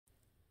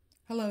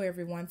Hello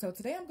everyone. So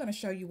today I'm going to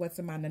show you what's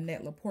in my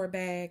Nanette Lepore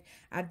bag.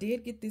 I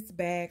did get this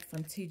bag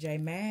from TJ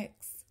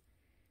Maxx.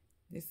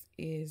 This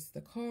is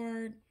the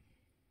card.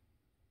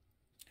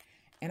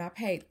 And I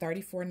paid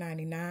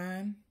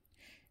 $34.99.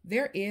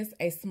 There is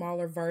a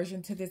smaller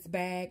version to this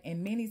bag.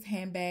 In Minnie's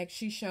handbag,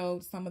 she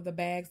showed some of the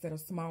bags that are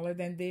smaller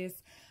than this.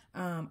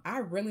 I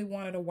really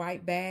wanted a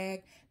white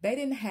bag. They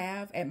didn't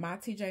have at my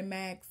TJ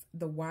Maxx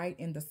the white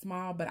and the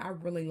small, but I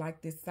really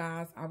like this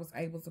size. I was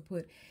able to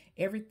put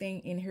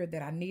everything in here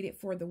that I needed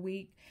for the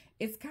week.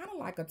 It's kind of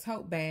like a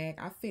tote bag.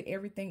 I fit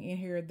everything in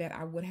here that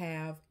I would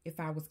have if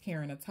I was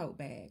carrying a tote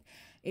bag.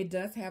 It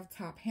does have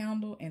top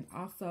handle, and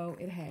also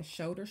it has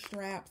shoulder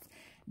straps.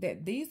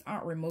 That these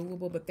aren't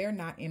removable, but they're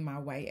not in my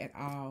way at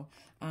all.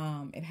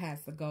 It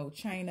has the gold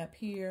chain up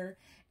here,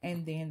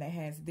 and then that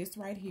has this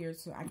right here,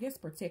 so I guess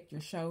protect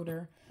your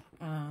shoulder.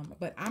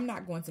 But I'm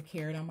not going to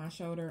carry it on my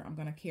shoulder. I'm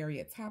going to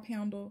carry a top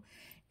handle.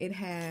 It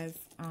has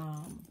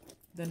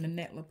the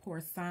Nanette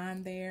Lepore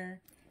sign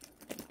there,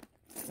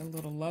 the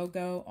little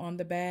logo on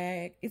the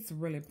bag. It's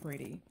really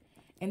pretty.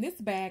 And this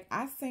bag,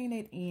 I seen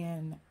it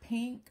in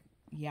pink.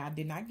 Yeah, I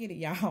did not get it,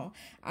 y'all.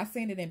 I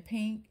seen it in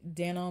pink,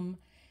 denim,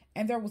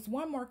 and there was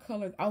one more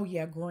color. Oh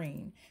yeah,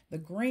 green. The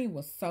green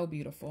was so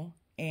beautiful.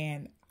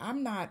 And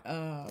I'm not,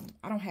 I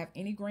don't have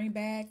any green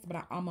bags, but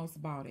I almost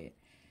bought it.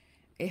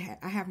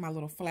 I have my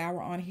little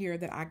flower on here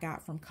that I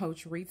got from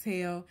Coach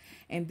Retail.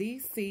 And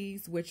these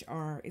C's, which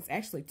are, it's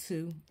actually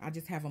two. I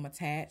just have them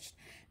attached.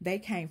 They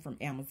came from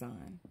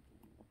Amazon.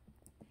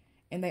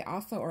 And they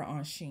also are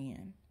on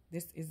Shein.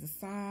 This is the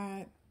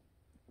side.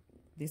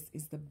 This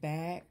is the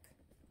back.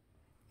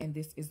 And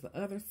this is the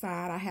other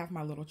side. I have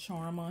my little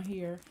charm on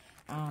here.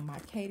 My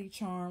Katie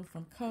charm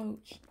from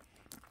Coach.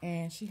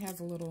 And she has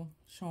a little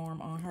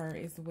charm on her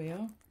as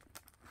well.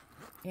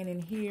 And in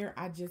here,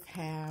 I just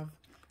have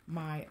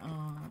my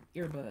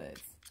earbuds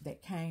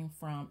that came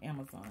from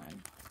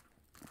Amazon.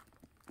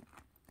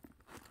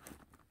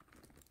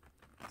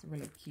 It's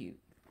really cute.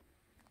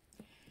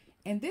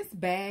 And this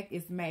bag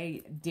is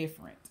made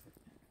different.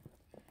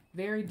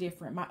 Very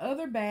different. My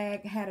other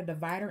bag had a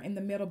divider in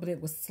the middle, but it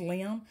was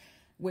slim,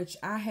 which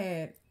I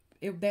had.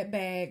 That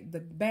bag, the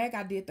bag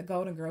I did, the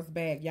Golden Girls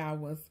bag, y'all,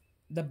 was,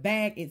 the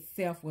bag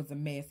itself was a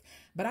mess.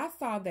 But I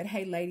saw that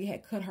Hey Lady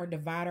had cut her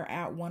divider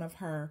out, one of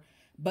her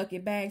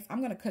bucket bags. I'm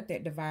going to cut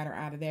that divider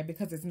out of there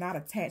because it's not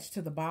attached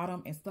to the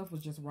bottom and stuff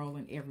was just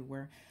rolling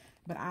everywhere.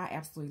 But I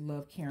absolutely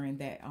love carrying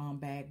that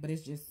bag, but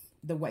it's just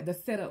the way the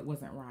setup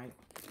wasn't right,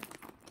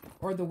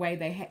 or the way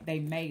they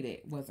made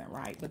it wasn't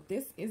right. But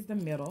this is the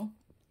middle.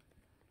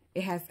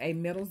 It has a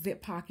middle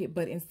zip pocket,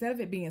 but instead of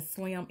it being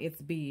slim,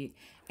 it's big.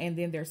 And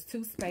then there's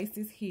two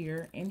spaces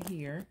here and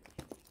here,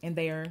 and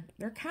they're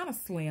kind of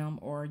slim,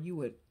 or you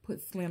would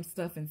put slim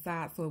stuff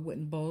inside so it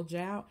wouldn't bulge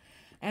out.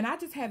 And I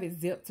just have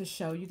it zipped to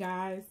show you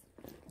guys,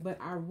 but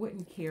I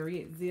wouldn't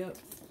carry it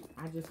zipped.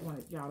 I just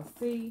wanted y'all to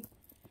see.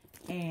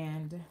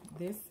 And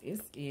this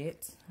is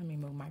it. Let me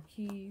move my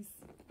keys.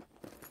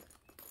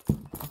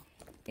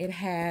 It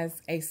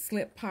has a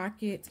slip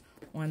pocket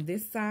on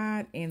this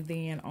side, and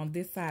then on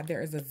this side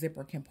there is a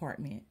zipper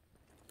compartment.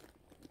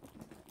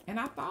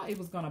 And I thought it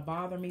was going to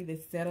bother me,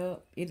 this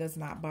setup. It does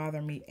not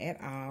bother me at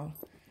all.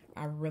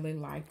 I really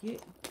like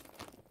it.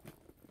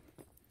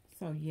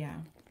 So yeah.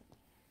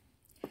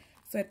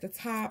 So at the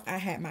top I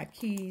had my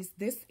keys.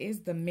 This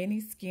is the mini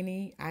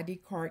skinny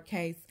ID card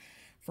case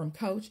from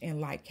Coach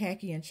in light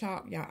khaki and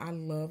chalk. Y'all, I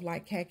love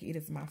light khaki. It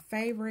is my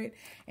favorite.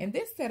 And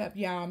this setup,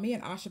 y'all, me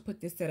and Asha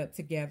put this setup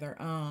together.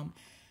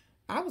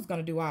 I was going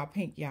to do all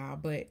pink, y'all,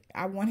 but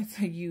I wanted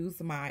to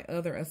use my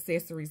other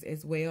accessories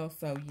as well.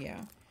 So,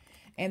 yeah.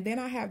 And then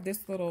I have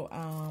this little,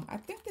 I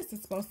think this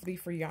is supposed to be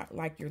for y'all,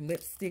 like your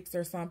lipsticks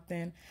or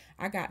something.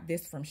 I got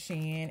this from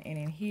Shein. And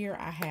in here,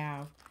 I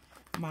have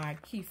my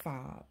key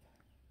fob.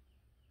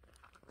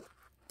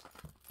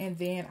 And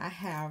then I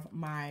have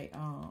my,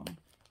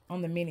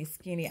 on the mini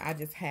skinny, I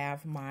just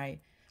have my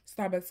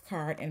Starbucks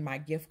card and my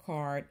gift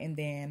card. And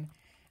then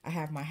I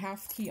have my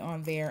house key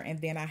on there. And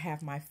then I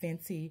have my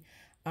Fenty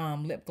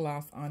lip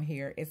gloss on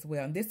here as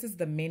well. And this is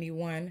the mini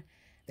one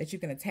that you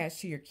can attach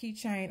to your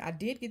keychain. I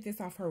did get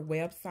this off her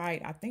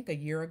website, I think a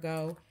year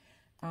ago.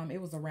 It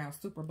was around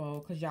Super Bowl,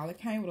 because y'all, it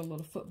came with a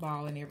little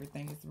football and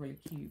everything. It's really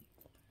cute.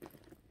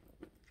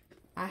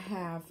 I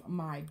have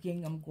my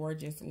Gingham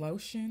Gorgeous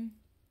lotion.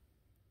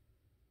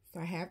 So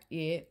I have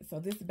it. So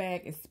this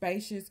bag is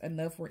spacious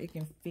enough where it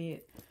can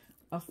fit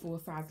a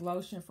full-size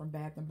lotion from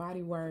Bath and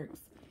Body Works.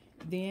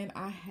 Then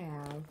I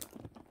have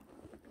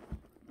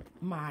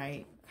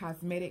my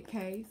cosmetic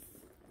case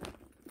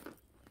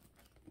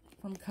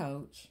from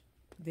Coach.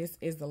 This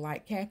is the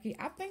light khaki.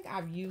 I think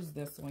I've used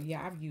this one.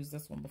 Yeah, I've used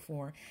this one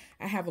before.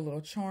 I have a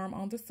little charm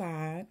on the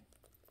side.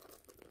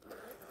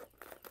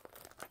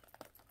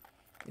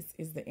 This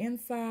is the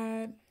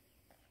inside.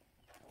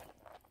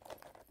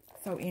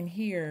 So in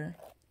here,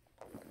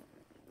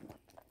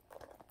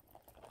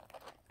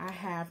 I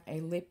have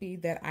a lippy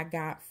that I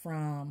got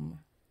from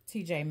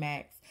TJ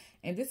Maxx.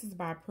 And this is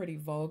by Pretty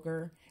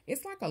Vulgar.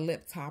 It's like a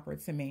lip topper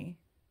to me.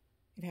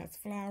 It has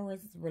flowers.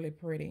 It's really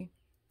pretty.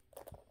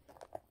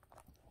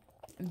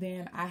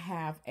 Then I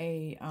have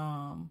a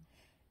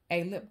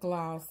lip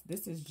gloss.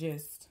 This is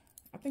just,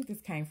 I think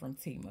this came from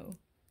Temu.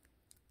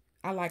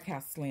 I like how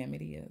slim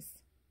it is.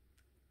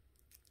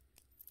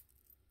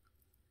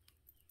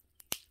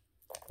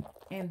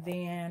 And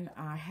then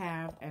I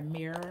have a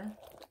mirror.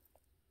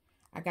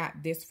 I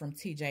got this from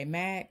TJ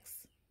Maxx.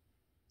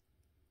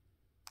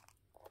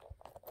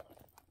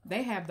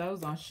 They have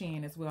those on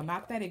Shein as well.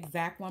 Not that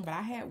exact one, but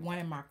I had one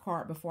in my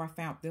cart before I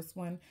found this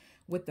one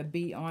with the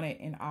B on it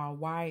in all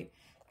white.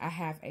 I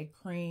have a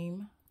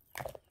cream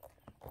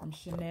from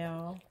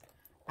Chanel.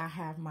 I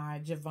have my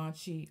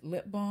Givenchy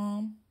lip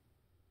balm.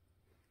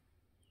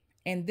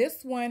 And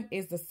this one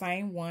is the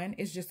same one.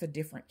 It's just a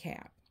different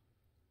cap.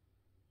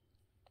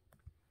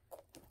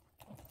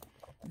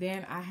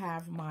 Then I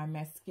have my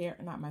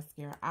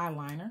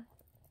eyeliner.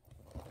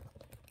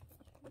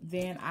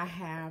 Then I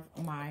have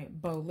my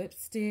Bow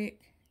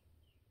lipstick.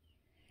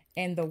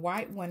 And the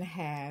white one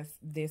has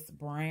this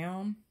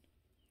brown,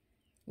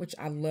 which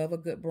I love a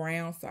good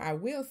brown. So I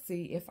will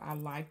see if I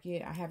like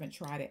it. I haven't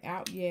tried it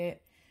out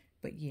yet.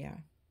 But yeah,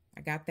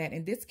 I got that.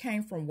 And this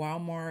came from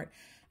Walmart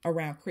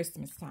around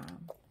Christmas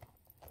time.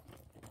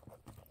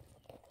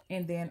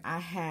 And then I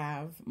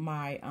have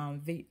my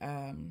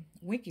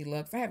Winky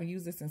Lux. I haven't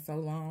used this in so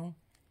long.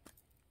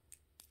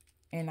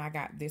 And I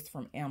got this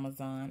from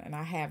Amazon. And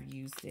I have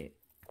used it.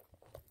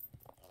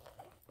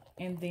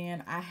 And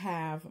then I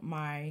have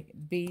my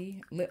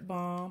B lip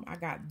balm. I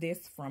got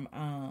this from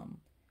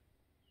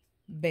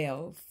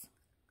Bells.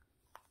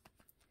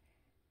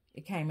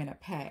 It came in a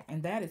pack.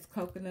 And that is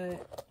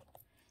coconut.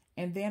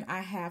 And then I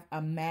have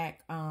a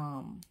MAC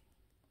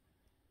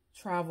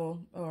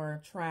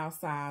trial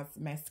size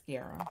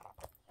mascara.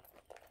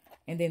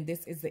 And then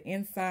this is the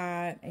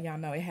inside. And y'all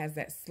know it has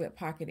that slip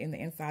pocket in the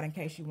inside in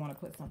case you want to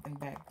put something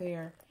back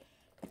there.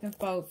 You can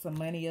fold some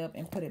money up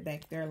and put it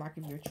back there like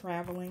if you're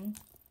traveling.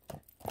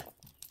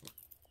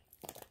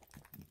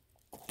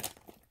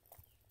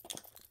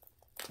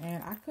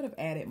 And I could have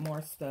added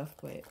more stuff,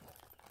 but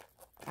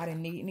I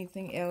didn't need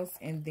anything else.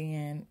 And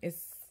then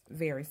it's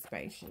very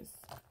spacious.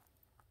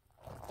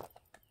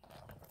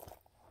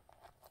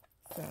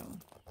 So,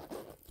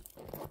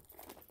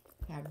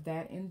 have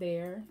that in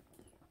there.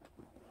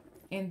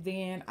 And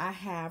then I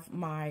have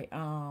my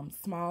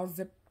small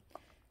zip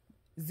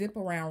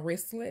around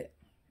wristlet.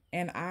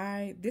 And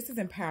this is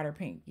in powder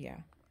pink, yeah.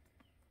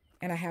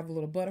 And I have a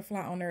little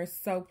butterfly on there. It's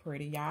so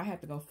pretty, y'all. I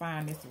have to go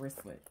find this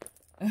wristlet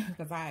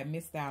because I had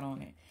missed out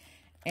on it.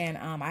 And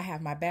I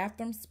have my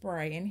bathroom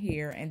spray in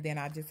here. And then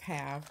I just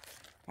have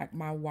like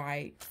my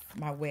wipes,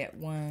 my wet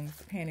ones,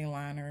 panty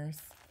liners,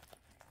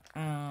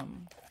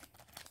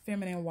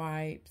 feminine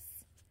wipes.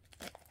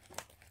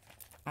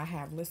 I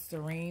have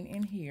Listerine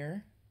in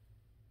here,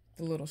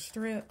 the little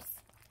strips.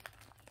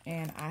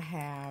 And I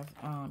have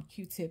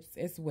Q-tips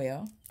as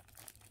well.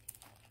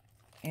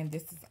 And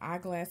this is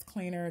eyeglass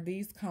cleaner.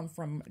 These come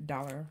from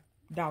Dollar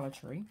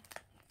Tree.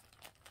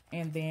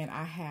 And then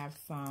I have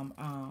some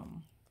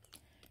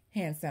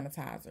hand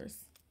sanitizers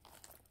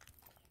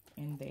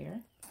in there.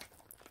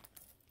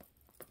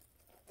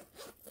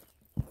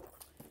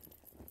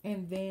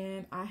 And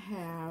then I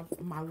have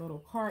my little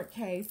card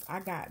case. I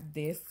got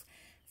this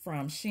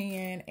from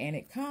Shein, and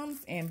it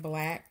comes in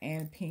black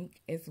and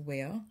pink as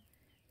well.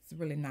 It's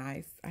really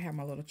nice. I have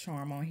my little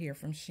charm on here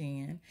from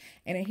Shein.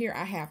 And in here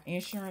I have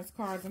insurance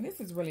cards, and this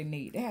is really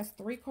neat. It has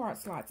 3 card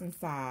slots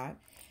inside,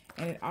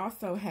 and it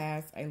also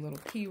has a little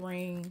key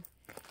ring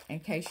in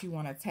case you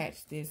want to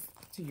attach this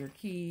to your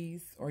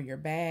keys or your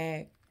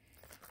bag.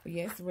 But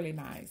yeah, it's really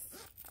nice.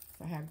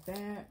 So I have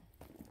that.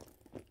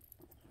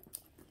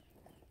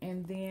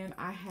 And then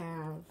I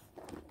have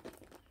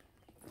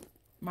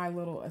my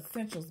little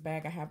essentials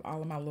bag. I have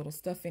all of my little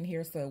stuff in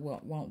here, so it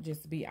won't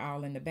just be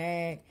all in the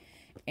bag.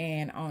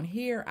 And on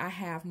here, I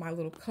have my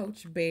little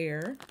Coach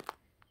Bear.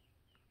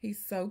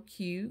 He's so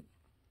cute.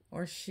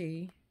 Or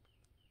she.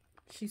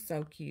 She's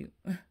so cute.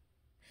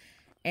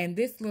 And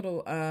this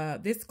little,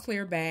 this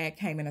clear bag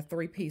came in a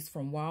 3-piece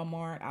from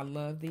Walmart. I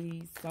love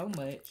these so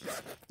much.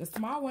 The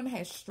small one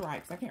has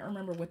stripes. I can't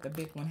remember what the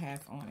big one has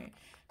on it.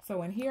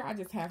 So in here, I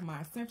just have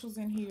my essentials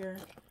in here.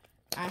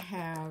 I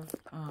have,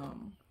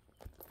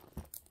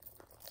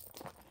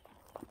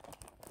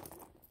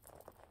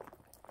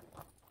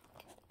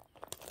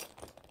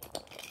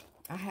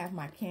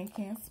 my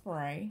can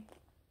spray.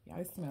 Y'all,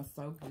 it smells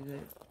so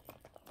good.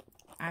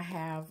 I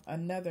have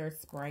another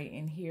spray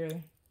in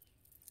here.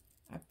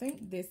 I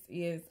think this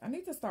is, I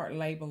need to start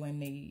labeling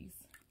these.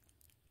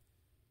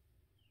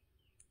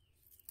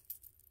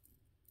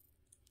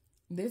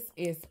 This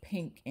is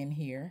pink in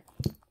here.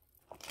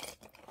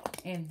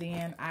 And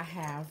then I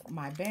have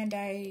my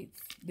Band-Aids.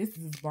 This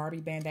is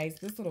Barbie Band-Aids.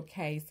 This little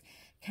case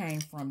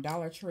came from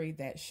Dollar Tree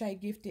that Shay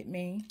gifted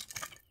me.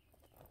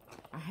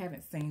 I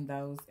haven't seen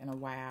those in a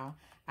while.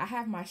 I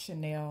have my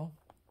Chanel-ish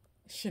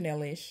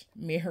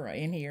mirror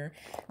in here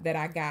that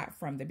I got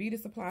from the beauty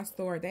supply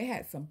store. They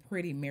had some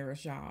pretty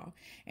mirrors, y'all,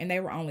 and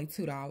they were only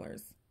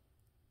 $2.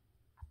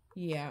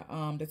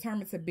 Yeah,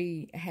 Determined to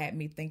Be had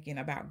me thinking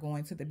about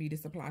going to the beauty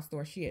supply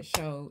store. She had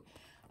showed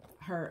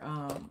her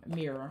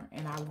mirror,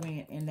 and I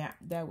went, and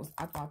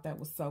I thought that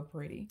was so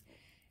pretty.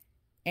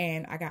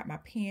 And I got my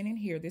pen in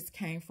here. This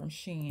came from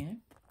Shein.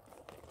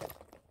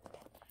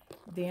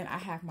 Then I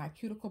have my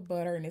cuticle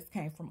butter, and this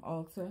came from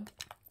Ulta.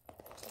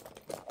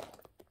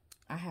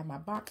 I have my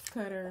box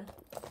cutter.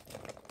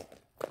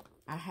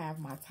 I have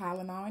my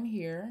Tylenol in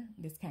here.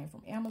 This came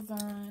from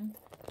Amazon.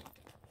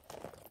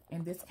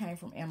 And this came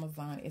from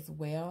Amazon as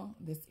well.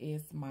 This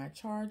is my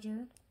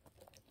charger.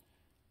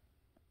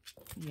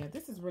 Yeah,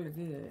 this is really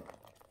good.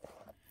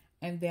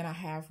 And then I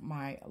have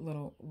my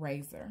little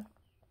razor.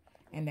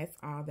 And that's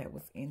all that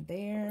was in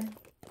there.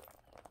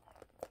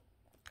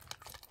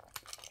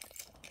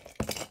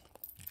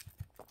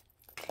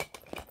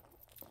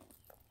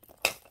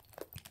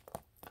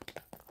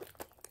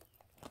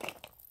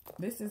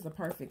 This is the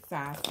perfect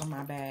size for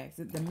my bags.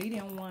 The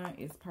medium one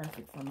is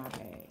perfect for my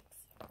bags.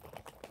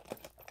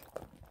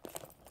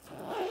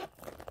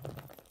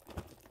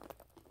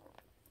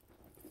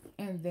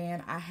 And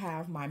then I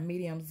have my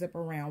medium zip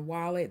around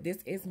wallet. This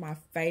is my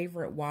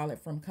favorite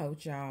wallet from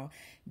Coach, y'all.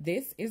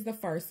 This is the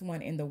first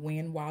one, and the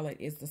Win wallet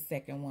is the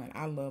second one.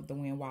 I love the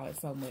Win wallet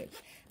so much.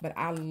 But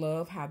I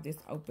love how this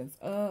opens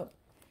up.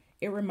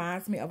 It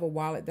reminds me of a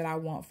wallet that I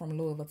want from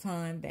Louis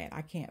Vuitton that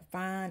I can't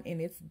find.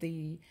 And it's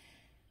the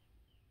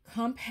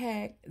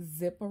compact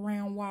zip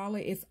around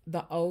wallet. It's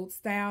the old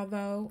style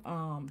though.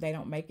 They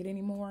don't make it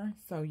anymore.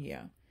 So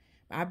yeah.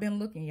 I've been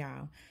looking,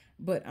 y'all.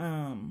 But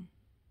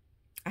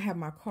I have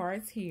my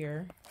cards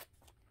here,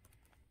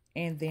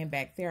 and then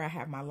back there I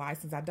have my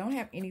license. I don't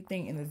have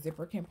anything in the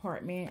zipper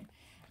compartment,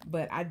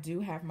 but I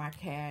do have my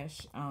cash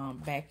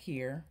back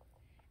here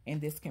in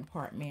this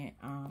compartment.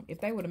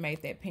 If they would have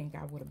made that pink,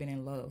 I would have been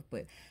in love,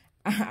 but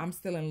I'm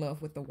still in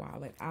love with the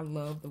wallet. I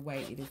love the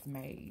way it is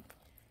made.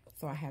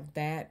 So I have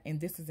that, and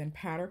this is in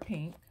powder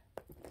pink.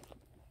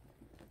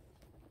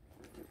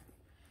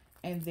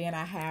 And then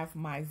I have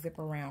my zip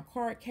around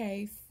card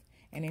case,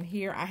 and in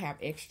here I have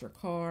extra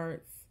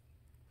cards.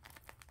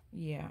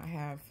 Yeah, I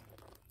have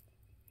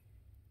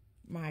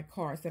my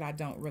cards that I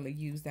don't really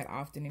use that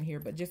often in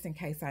here, but just in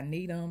case I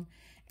need them.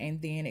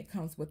 And then it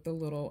comes with the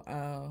little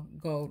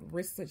gold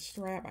wristlet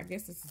strap. I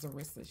guess this is a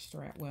wristlet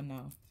strap. Well,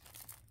 no.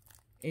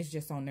 It's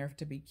just on there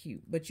to be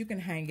cute. But you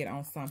can hang it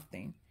on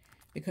something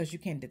because you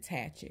can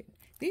detach it.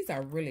 These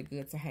are really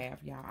good to have,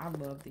 y'all. I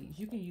love these.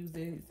 You can use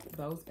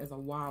those as a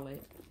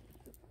wallet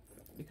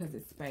because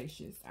it's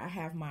spacious. I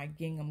have my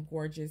Gingham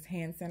Gorgeous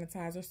hand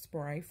sanitizer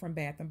spray from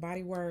Bath and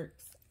Body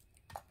Works.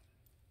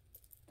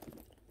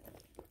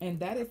 And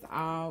that is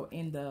all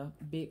in the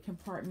big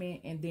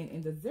compartment. And then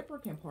in the zipper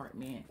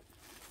compartment,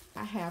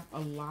 I have a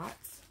lot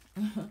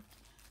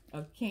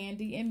of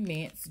candy and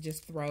mints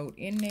just thrown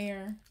in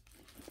there,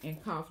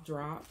 and cough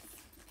drops.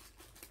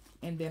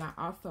 And then I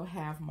also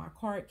have my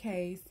card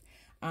case.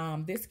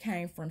 This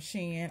came from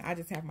Shein. I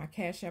just have my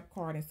Cash App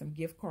card and some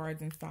gift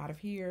cards inside of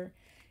here.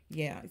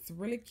 Yeah, it's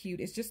really cute.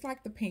 It's just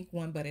like the pink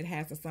one, but it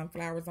has the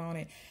sunflowers on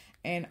it.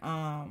 And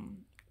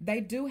they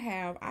do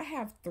have, I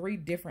have 3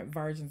 different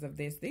versions of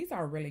this. These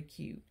are really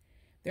cute.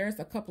 There's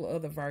a couple of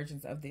other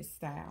versions of this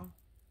style.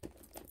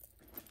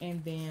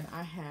 And then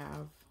I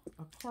have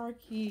a car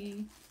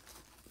key.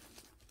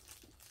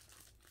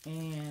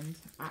 And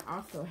I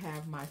also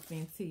have my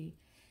Fenty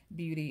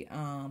Beauty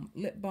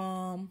lip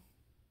balm.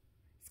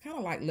 It's kind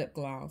of like lip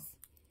gloss.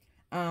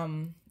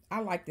 I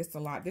like this a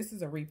lot. This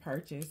is a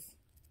repurchase.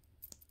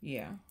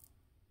 Yeah.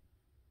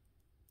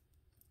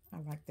 I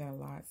like that a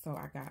lot. So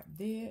I got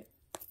that.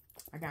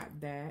 I got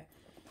that.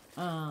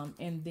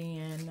 And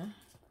then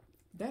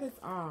that is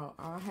all.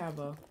 I'll have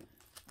a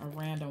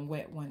random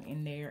wet one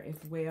in there as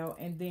well.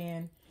 And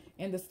then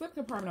in the slip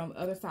compartment on the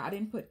other side, I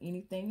didn't put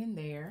anything in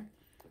there.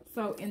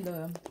 So in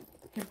the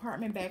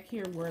compartment back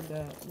here where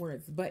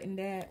it's buttoned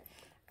at,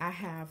 I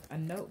have a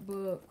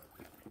notebook.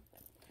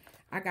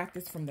 I got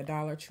this from the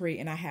Dollar Tree,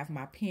 and I have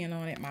my pen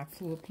on it, my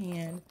tool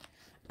pen.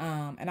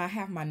 And I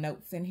have my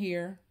notes in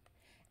here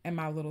and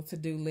my little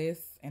to-do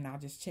list, and I'll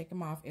just check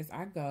them off as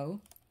I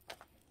go.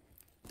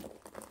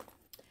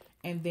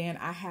 And then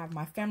I have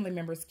my family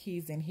members'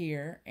 keys in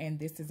here, and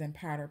this is in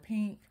powder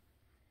pink.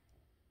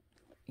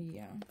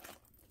 Yeah.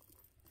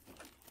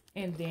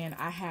 And then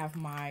I have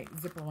my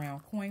zip around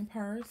coin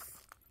purse,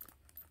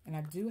 and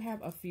I do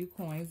have a few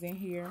coins in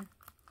here.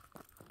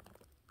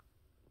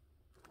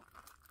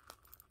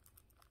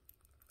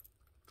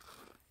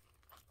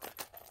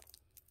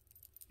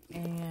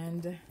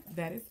 And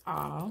that is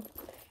all.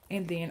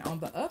 And then on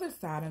the other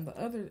side, on the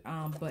other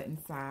button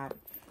side,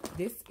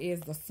 this is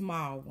the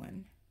small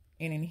one.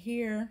 And in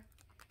here,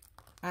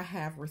 I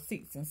have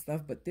receipts and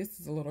stuff, but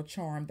this is a little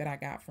charm that I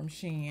got from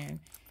Shein.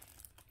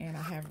 And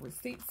I have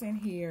receipts in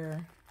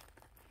here.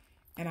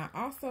 And I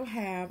also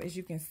have, as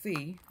you can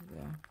see,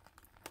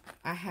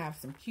 I have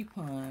some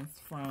coupons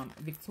from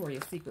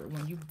Victoria's Secret.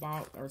 When you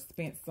bought or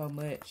spent so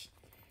much,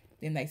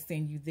 then they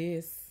send you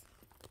this.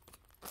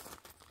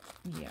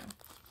 Yeah.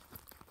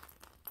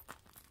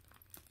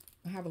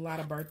 I have a lot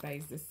of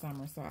birthdays this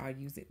summer, so I'll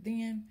use it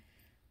then.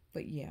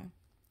 But yeah,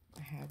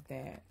 I have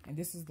that. And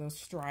this is the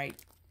stripe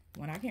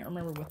one. I can't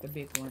remember what the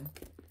big one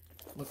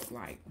looks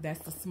like. That's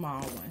the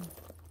small one.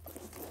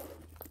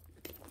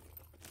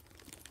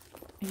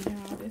 And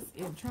y'all, this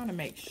is, I'm trying to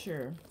make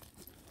sure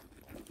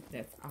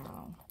that's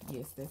all.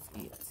 Yes, that's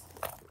it.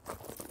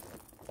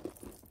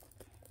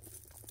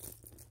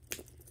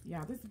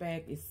 Y'all, this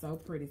bag is so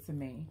pretty to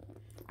me.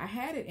 I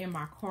had it in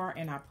my car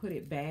and I put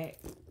it back.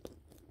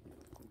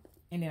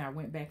 And then I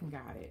went back and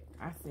got it.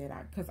 I said,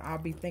 because I'll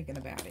be thinking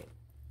about it.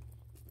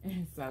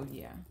 And so,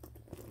 yeah.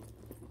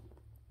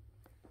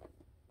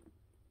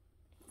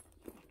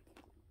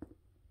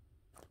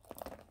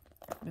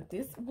 But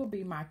this will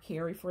be my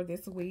carry for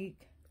this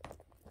week.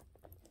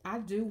 I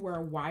do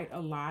wear white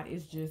a lot.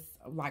 It's just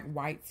like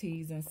white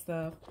tees and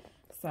stuff.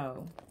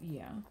 So,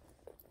 yeah.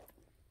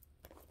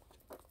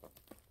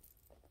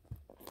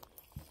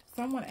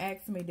 Someone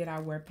asked me, did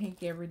I wear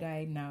pink every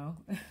day? No.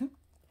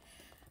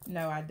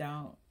 No, I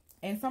don't.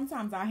 And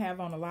sometimes I have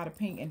on a lot of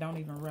pink and don't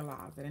even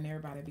realize it. And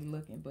everybody be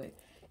looking. But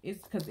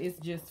it's because it's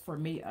just, for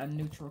me, a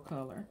neutral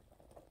color.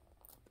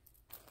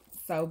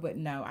 So, but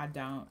no, I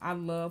don't. I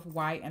love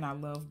white and I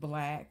love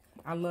black.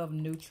 I love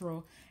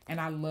neutral. And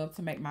I love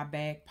to make my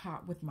bag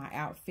pop with my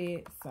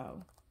outfit.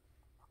 So.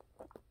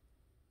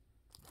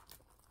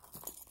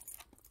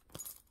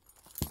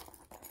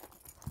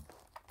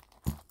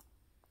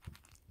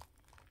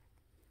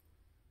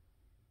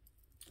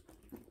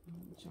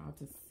 Y'all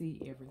to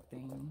see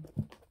everything.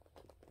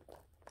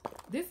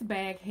 This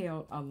bag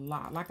held a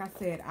lot. Like I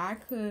said,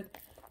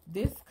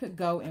 this could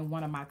go in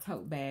one of my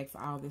tote bags,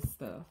 all this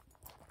stuff.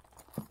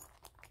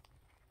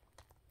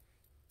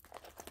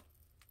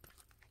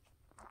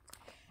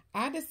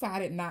 I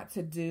decided not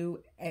to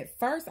do, at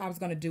first I was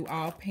going to do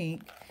all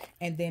pink,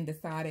 and then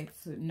decided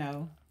to,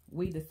 no,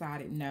 we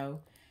decided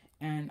no.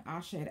 And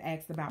Asha had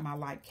asked about my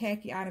light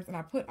khaki items, and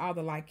I put all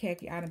the light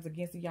khaki items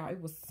against it, y'all.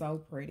 It was so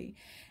pretty.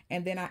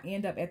 And then I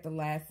end up at the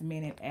last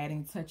minute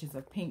adding touches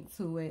of pink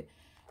to it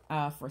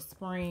for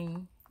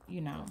spring,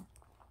 you know.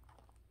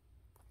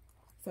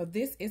 So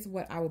this is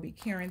what I will be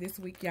carrying this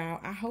week, y'all.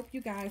 I hope you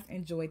guys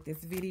enjoyed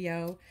this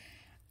video.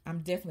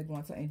 I'm definitely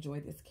going to enjoy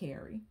this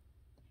carry.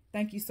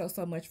 Thank you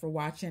so much for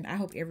watching. I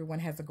hope everyone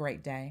has a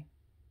great day.